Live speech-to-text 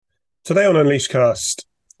Today on Unleashcast,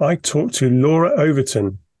 I talked to Laura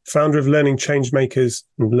Overton, founder of Learning Changemakers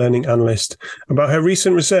and Learning Analyst, about her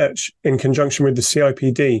recent research in conjunction with the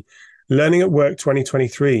CIPD, Learning at Work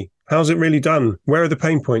 2023. How's it really done? Where are the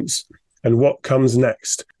pain points? And what comes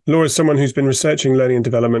next? Laura is someone who's been researching learning and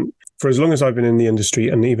development for as long as I've been in the industry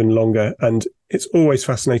and even longer. And it's always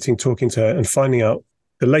fascinating talking to her and finding out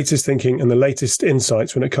the latest thinking and the latest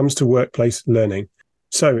insights when it comes to workplace learning.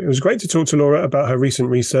 So it was great to talk to Laura about her recent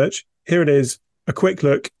research. Here it is, a quick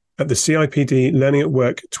look at the CIPD Learning at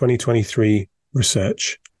Work 2023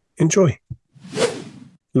 research. Enjoy.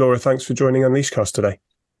 Laura, thanks for joining Unleashcast today.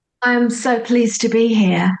 I'm so pleased to be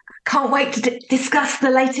here. Can't wait to discuss the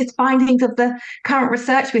latest findings of the current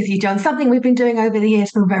research with you, John, something we've been doing over the years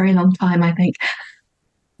for a very long time, I think.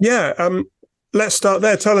 Yeah, let's start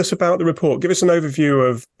there. Tell us about the report. Give us an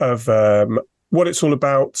overview of what it's all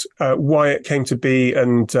about, why it came to be,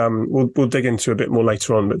 and we'll dig into a bit more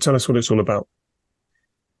later on, but tell us what it's all about.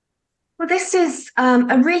 Well, this is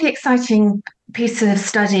a really exciting piece of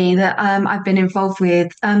study that I've been involved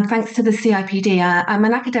with, thanks to the CIPD. I'm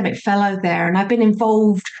an academic fellow there, and I've been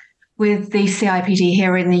involved with the CIPD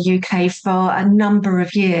here in the UK for a number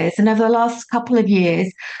of years. And over the last couple of years,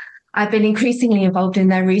 I've been increasingly involved in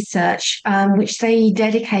their research, which they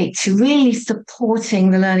dedicate to really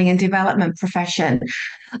supporting the learning and development profession.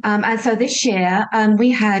 And so this year,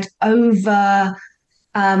 we had over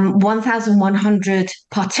 1,100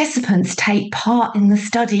 participants take part in the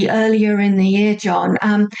study earlier in the year, John.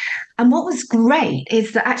 And what was great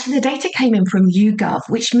is that actually the data came in from YouGov,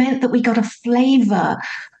 which meant that we got a flavour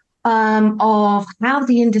of how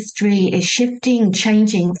the industry is shifting,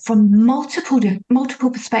 changing from multiple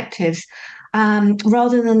perspectives,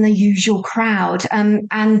 rather than the usual crowd.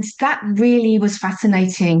 And that really was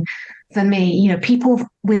fascinating for me. You know, people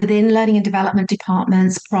within learning and development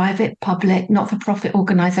departments, private, public, not-for-profit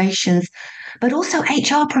organisations, but also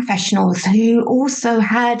HR professionals who also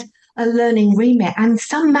had a learning remit, and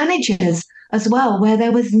some managers as well, where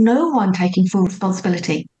there was no one taking full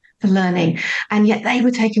responsibility for learning, and yet they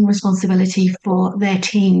were taking responsibility for their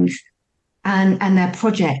teams and their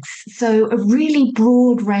projects. So a really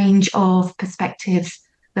broad range of perspectives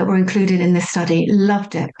that were included in this study.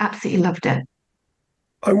 Loved it, absolutely loved it.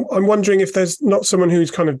 I'm wondering if there's not someone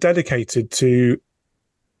who's kind of dedicated to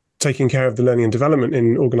taking care of the learning and development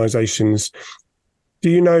in organisations.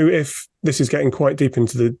 Do you know if this is getting quite deep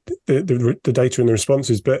into the data and the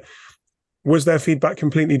responses, but was their feedback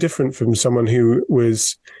completely different from someone who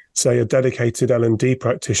was, say, a dedicated L&D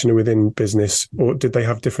practitioner within business, or did they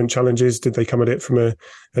have different challenges? Did they come at it from a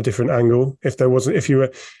different angle? If you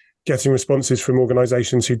were getting responses from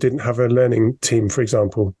organisations who didn't have a learning team, for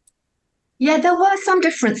example? Yeah, there were some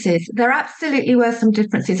differences. There absolutely were some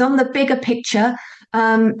differences. On the bigger picture,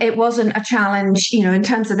 it wasn't a challenge, in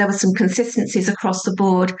terms of there were some consistencies across the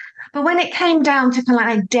board. But when it came down to kind of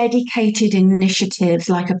like dedicated initiatives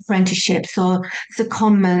like apprenticeships or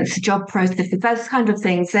secondments, job processes, those kind of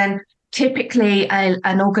things, then typically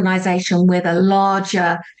an organisation with a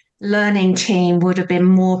larger learning team would have been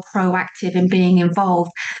more proactive in being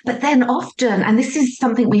involved. But then often, and this is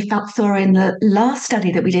something we saw in the last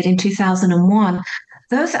study that we did in 2001,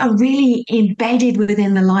 those that are really embedded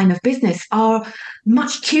within the line of business are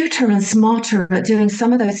much cuter and smarter at doing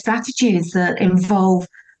some of those strategies that involve,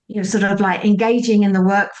 sort of like engaging in the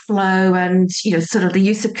workflow and, sort of the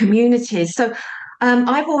use of communities. So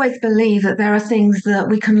I've always believed that there are things that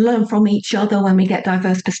we can learn from each other when we get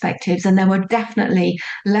diverse perspectives, and there were definitely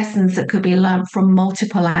lessons that could be learned from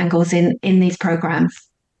multiple angles in these programs.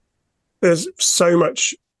 There's so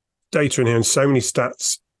much data in here and so many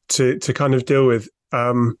stats to kind of deal with.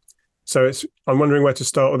 So I'm wondering where to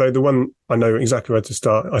start, although the one I know exactly where to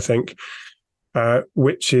start, I think,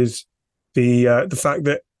 which is the fact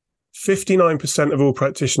that 59% of all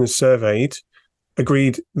practitioners surveyed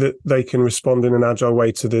agreed that they can respond in an agile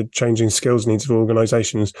way to the changing skills needs of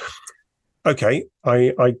organizations. Okay,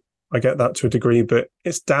 I get that to a degree, but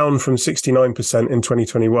it's down from 69% in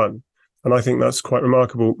 2021. And I think that's quite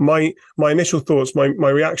remarkable. My initial thoughts, my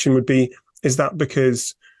reaction would be, is that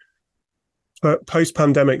because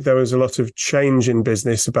post-pandemic, there was a lot of change in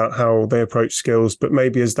business about how they approach skills, but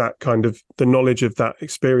maybe as that kind of the knowledge of that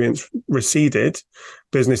experience receded,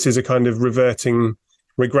 businesses are kind of regressing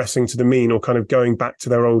to the mean or kind of going back to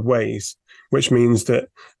their old ways, which means that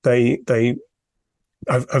they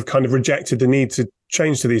have kind of rejected the need to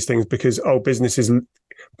change to these things because, business is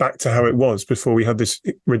back to how it was before we had this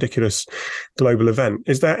ridiculous global event.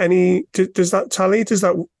 Is there does that tally?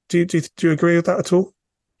 Do you agree with that at all?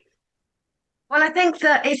 Well, I think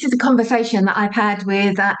that this is a conversation that I've had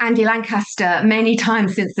with Andy Lancaster many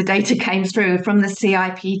times since the data came through from the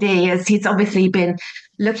CIPD, as he's obviously been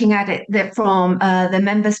looking at it from the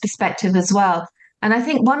members' perspective as well. And I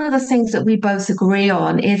think one of the things that we both agree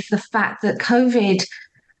on is the fact that COVID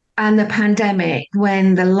and the pandemic,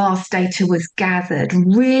 when the last data was gathered,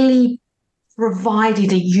 really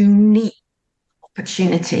provided a unique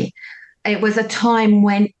opportunity. It was a time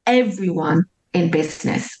when everyone in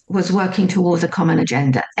business was working towards a common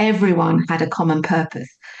agenda. Everyone had a common purpose.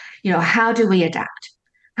 How do we adapt?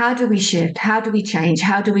 How do we shift? How do we change?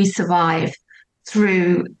 How do we survive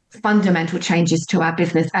through fundamental changes to our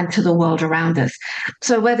business and to the world around us?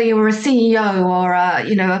 So whether you were a CEO or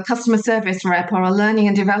a customer service rep or a learning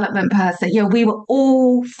and development person, we were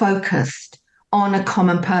all focused on a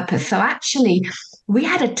common purpose. So actually, we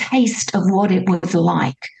had a taste of what it was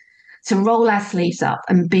like to roll our sleeves up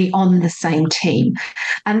and be on the same team.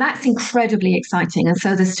 And that's incredibly exciting. And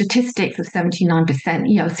so the statistics of 79%,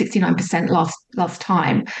 69% last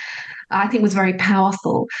time, I think was very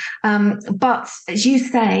powerful. But as you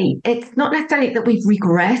say, it's not necessarily that we've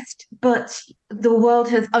regressed, but the world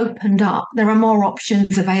has opened up. There are more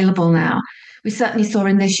options available now. We certainly saw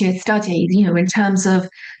in this year's study, in terms of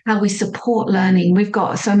how we support learning, we've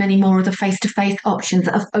got so many more of the face-to-face options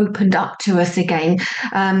that have opened up to us again,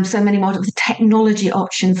 so many more of the technology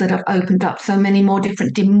options that have opened up, so many more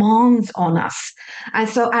different demands on us. And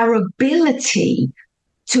so our ability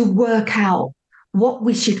to work out what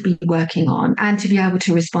we should be working on and to be able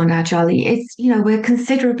to respond agilely is, we're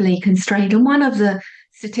considerably constrained. And one of the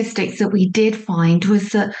statistics that we did find was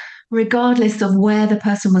that regardless of where the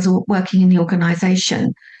person was working in the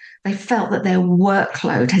organization, they felt that their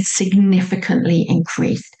workload had significantly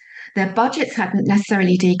increased. Their budgets hadn't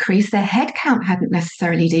necessarily decreased, their headcount hadn't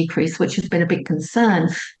necessarily decreased, which has been a big concern,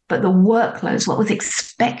 but the workloads, what was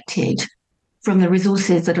expected from the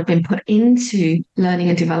resources that have been put into learning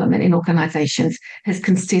and development in organizations has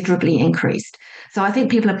considerably increased. So I think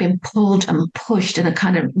people have been pulled and pushed and are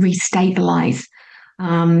kind of restabilized.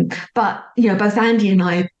 But, both Andy and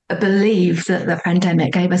I believe that the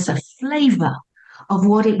pandemic gave us a flavor of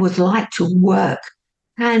what it was like to work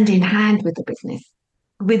hand in hand with the business,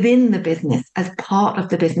 within the business, as part of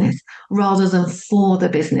the business, rather than for the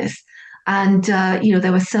business. And,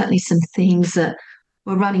 there were certainly some themes that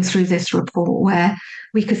were running through this report where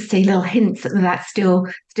we could see little hints that that's still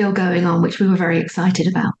going on, which we were very excited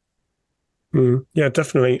about. Yeah,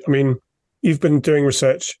 definitely. I mean, you've been doing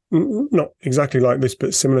research, not exactly like this,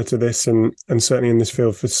 but similar to this, and certainly in this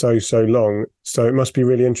field for so long. So it must be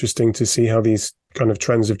really interesting to see how these kind of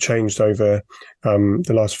trends have changed over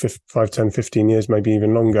the last 5, 10, 15 years, maybe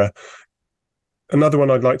even longer. Another one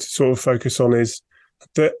I'd like to sort of focus on is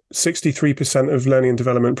that 63% of learning and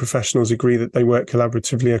development professionals agree that they work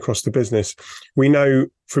collaboratively across the business. We know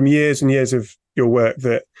from years and years of your work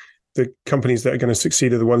that the companies that are going to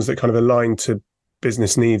succeed are the ones that kind of align to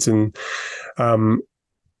business needs and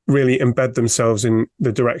really embed themselves in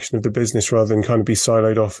the direction of the business rather than kind of be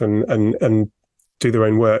siloed off and do their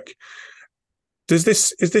own work. Is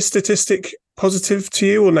this statistic positive to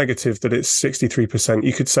you or negative that it's 63%?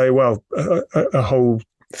 You could say, well, a whole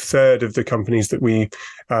third of the companies that we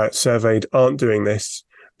surveyed aren't doing this,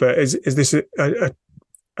 but is this an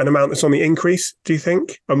amount that's on the increase, do you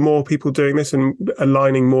think? Are more people doing this and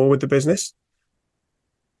aligning more with the business?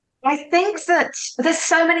 I think that there's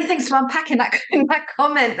so many things to unpack in that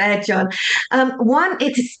comment there, John. One,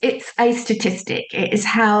 it's a statistic. It is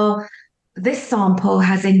how this sample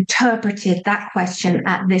has interpreted that question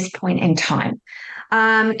at this point in time.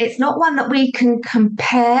 It's not one that we can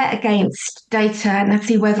compare against data and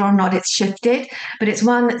see whether or not it's shifted, but it's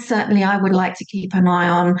one that certainly I would like to keep an eye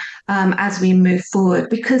on as we move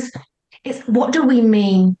forward, because it's what do we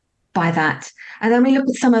mean by that? And then we look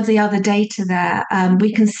at some of the other data there,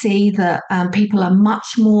 we can see that people are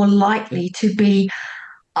much more likely to be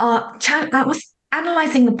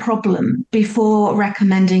analysing the problem before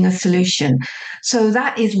recommending a solution. So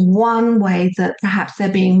that is one way that perhaps they're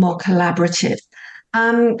being more collaborative.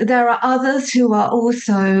 There are others who are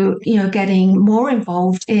also, getting more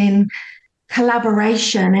involved in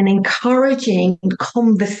collaboration and encouraging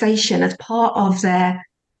conversation as part of their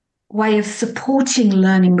way of supporting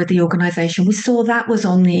learning with the organisation. We saw that was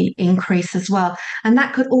on the increase as well. And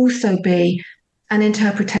that could also be an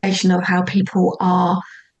interpretation of how people are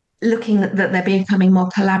looking at that they're becoming more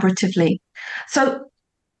collaboratively. So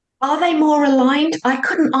are they more aligned? I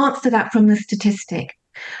couldn't answer that from the statistic.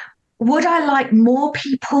 Would I like more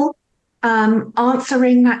people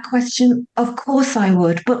answering that question? Of course I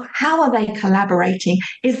would. But how are they collaborating?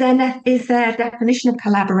 Is their definition of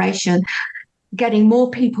collaboration getting more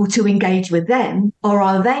people to engage with them, or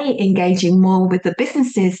are they engaging more with the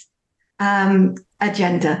business's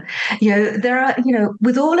agenda? There are,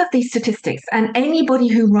 with all of these statistics, and anybody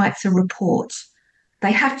who writes a report,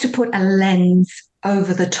 they have to put a lens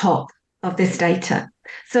over the top of this data.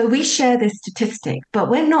 So we share this statistic, but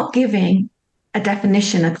we're not giving a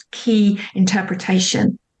definition of key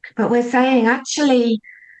interpretation, but we're saying, actually,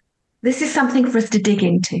 this is something for us to dig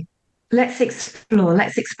into. Let's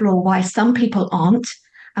explore why some people aren't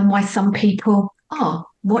and why some people are.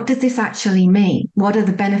 What does this actually mean? What are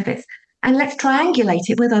the benefits? And let's triangulate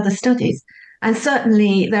it with other studies. And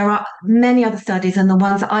certainly there are many other studies, and the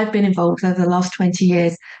ones that I've been involved with over the last 20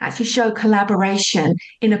 years actually show collaboration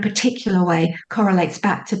in a particular way correlates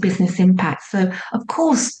back to business impact. So, of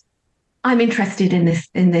course, I'm interested in this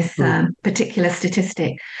particular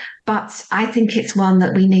statistic, but I think it's one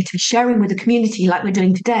that we need to be sharing with the community like we're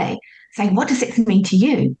doing today, saying, what does it mean to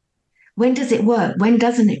you? When does it work? When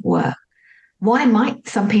doesn't it work? Why might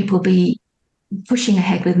some people be pushing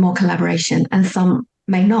ahead with more collaboration and some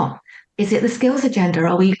may not? Is it the skills agenda?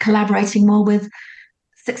 Are we collaborating more with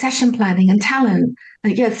succession planning and talent?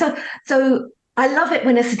 So I love it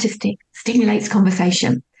when a statistic stimulates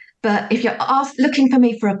conversation. But if you're looking for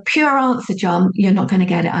me for a pure answer, John, you're not going to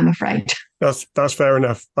get it, I'm afraid. That's fair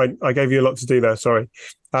enough. I gave you a lot to do there. Sorry.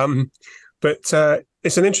 But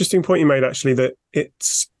it's an interesting point you made, actually, that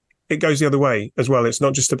it goes the other way as well. It's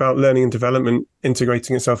not just about learning and development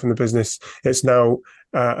integrating itself in the business. It's now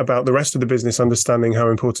about the rest of the business understanding how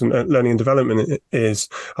important learning and development is.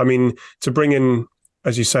 I mean, to bring in,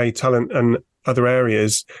 as you say, talent and other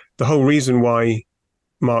areas, the whole reason why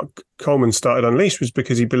Mark Coleman started Unleashed was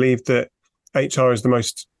because he believed that HR is the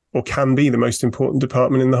most, or can be the most important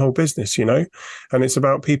department in the whole business, and it's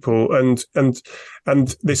about people. And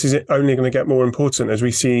this is only going to get more important as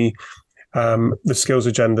we see the skills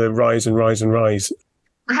agenda rise and rise and rise.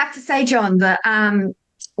 I have to say, John, that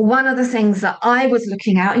one of the things that I was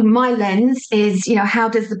looking at in my lens is, how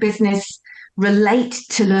does the business relate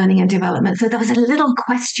to learning and development? So there was a little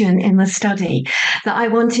question in the study that I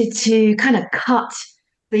wanted to kind of cut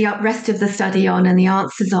the rest of the study on and the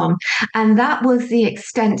answers on. And that was the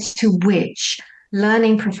extent to which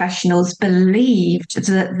learning professionals believed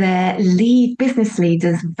that their business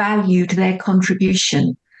leaders valued their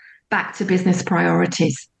contribution back to business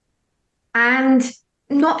priorities. And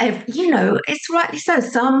not every, it's rightly so.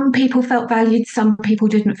 Some people felt valued, some people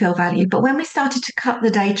didn't feel valued. But when we started to cut the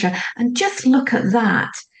data and just look at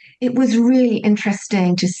that, it was really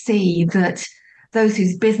interesting to see that those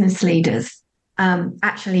whose business leaders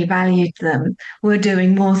actually valued them were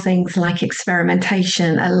doing more things like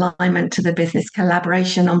experimentation, alignment to the business,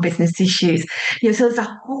 collaboration on business issues. So there's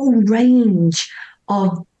a whole range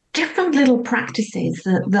of different little practices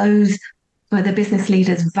that those where the business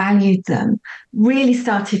leaders valued them really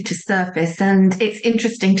started to surface. And it's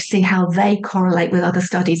interesting to see how they correlate with other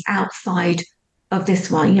studies outside of this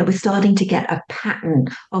one. We're starting to get a pattern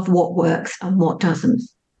of what works and what doesn't.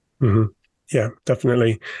 Mm-hmm. Yeah,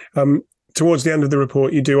 definitely. Towards the end of the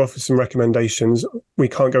report, you do offer some recommendations. We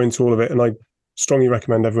can't go into all of it, and I strongly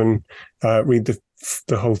recommend everyone read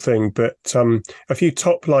the whole thing. But a few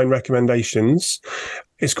top line recommendations.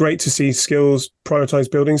 It's great to see skills, prioritize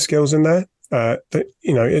building skills in there.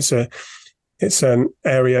 It's an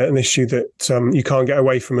area, an issue that you can't get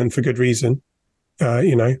away from, and for good reason.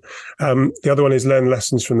 The other one is learn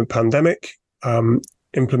lessons from the pandemic.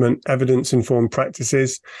 Implement evidence-informed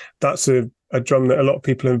practices. That's a drum that a lot of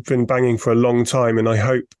people have been banging for a long time, and I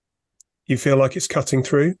hope you feel like it's cutting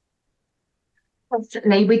through.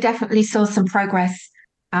 Constantly, we definitely saw some progress,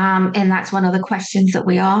 and that's one of the questions that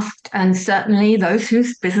we asked. And certainly, those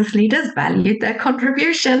whose business leaders valued their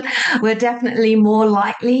contribution were definitely more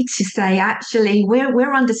likely to say, "Actually,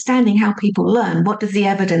 we're understanding how people learn. What does the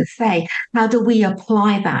evidence say? How do we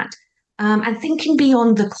apply that?" And thinking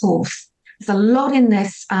beyond the course. There's a lot in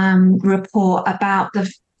this report about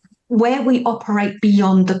where we operate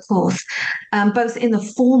beyond the course, both in the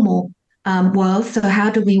formal world. So how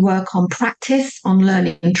do we work on practice, on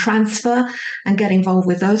learning and transfer, and get involved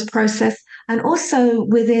with those processes, and also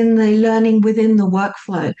within the learning within the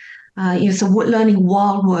workflow. So learning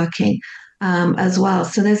while working as well.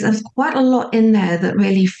 So there's quite a lot in there that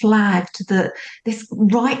really flagged that this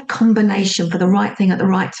right combination for the right thing at the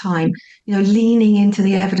right time, leaning into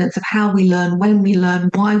the evidence of how we learn, when we learn,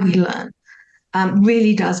 why we learn,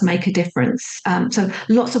 really does make a difference. So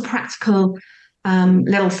lots of practical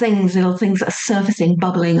little things that are surfacing,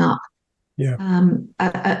 bubbling up,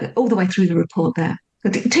 all the way through the report there.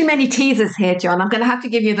 Too many teasers here, John. I'm going to have to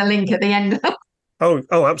give you the link at the end.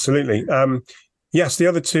 Oh, absolutely. Yes, the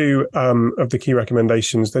other two of the key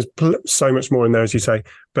recommendations, there's so much more in there, as you say,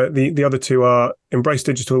 but the other two are embrace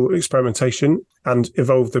digital experimentation and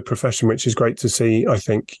evolve the profession, which is great to see. I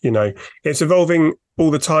think, it's evolving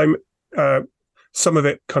all the time. Some of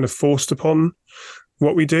it kind of forced upon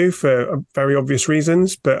what we do for very obvious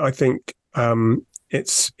reasons, but I think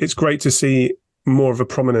it's great to see more of a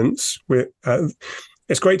prominence.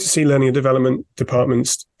 It's great to see learning and development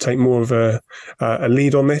departments take more of a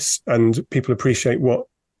lead on this, and people appreciate what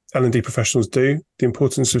L&D professionals do, the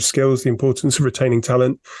importance of skills, the importance of retaining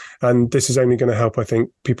talent. And this is only going to help, I think,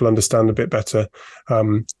 people understand a bit better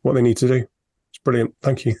what they need to do. It's brilliant.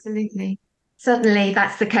 Thank you. Absolutely. Certainly,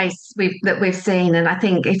 that's the case that we've seen. And I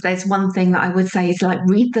think if there's one thing that I would say is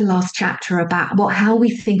read the last chapter about how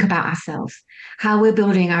we think about ourselves, how we're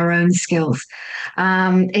building our own skills.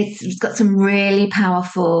 It's got some really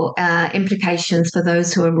powerful implications for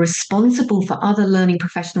those who are responsible for other learning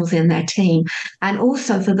professionals in their team, and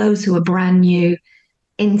also for those who are brand new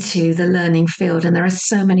into the learning field. And there are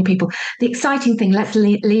so many people. The exciting thing, let's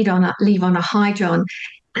leave on a high, John.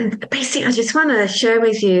 And basically, I just want to share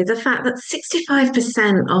with you the fact that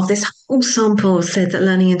 65% of this whole sample said that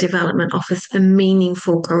learning and development offers a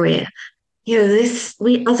meaningful career. We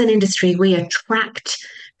as an industry, we attract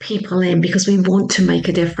people in because we want to make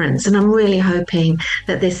a difference. And I'm really hoping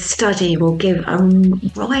that this study will give a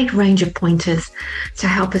wide range of pointers to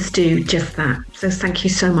help us do just that. So thank you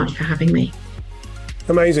so much for having me.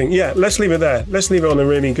 Amazing. Yeah, let's leave it there. Let's leave it on a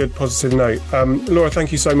really good positive note. Laura,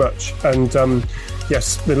 thank you so much. And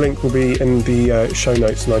yes, the link will be in the show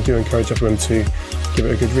notes, and I do encourage everyone to give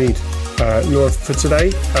it a good read. Laura, for today,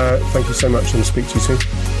 thank you so much, and speak to you soon.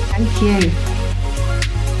 Thank you.